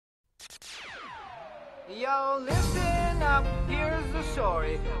Yo, listen up, here's the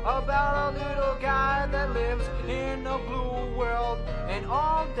story about a little guy that lives in a blue world. And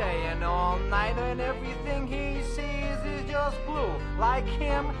all day and all night and everything he sees is just blue. Like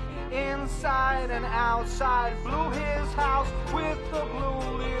him, inside and outside. Blue his house with a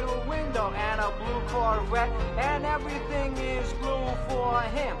blue little window and a blue Corvette. And everything is blue for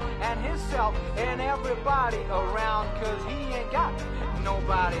him and himself and everybody around. Cause he ain't got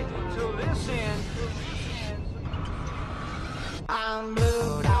nobody to listen. I'm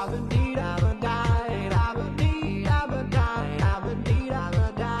blue, da-ba-dee, da-ba-die, da-ba-dee, da-ba-die, da-ba-dee,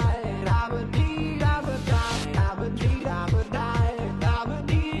 da-ba-die, da-ba-dee, da-ba-die, da-ba-dee, da-ba-die,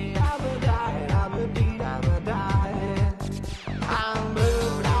 da-ba-dee, da-ba-die, da-ba-dee, da-ba-die. I'm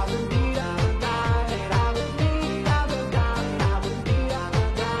blue, da-ba-dee, da-ba-die, da-ba-dee, da-ba-die, da-ba-dee,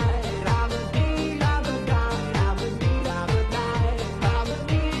 da-ba-die, da-ba-dee, da-ba-die,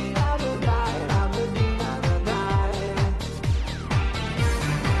 da-ba-dee, da-ba-die, da-ba-dee, da-ba-die, da-ba-dee.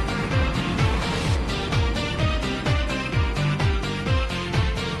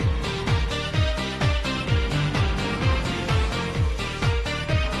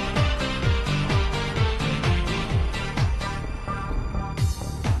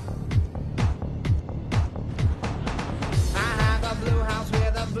 Blue house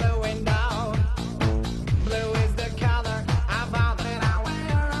with a blue window. Blue is the color of all that I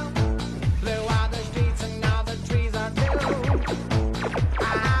wear. Blue are the streets and all the trees are blue.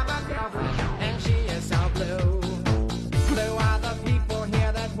 I have a girlfriend and she is so blue. Blue are the people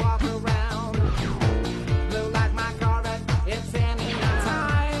here that walk around. Blue like my Corvette, it's any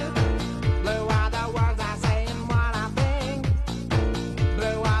time. Blue are the words I say and what I think.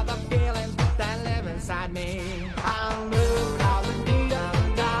 Blue are the feelings that live inside me. I'm blue.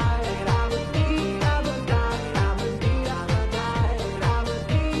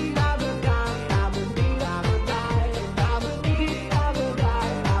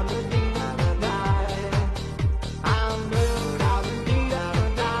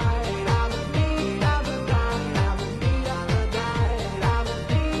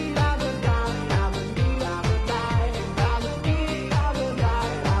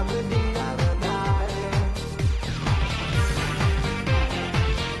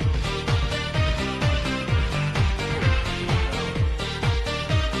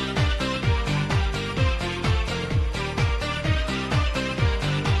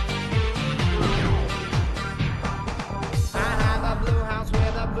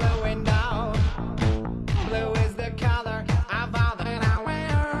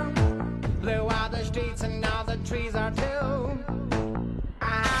 Trees are too.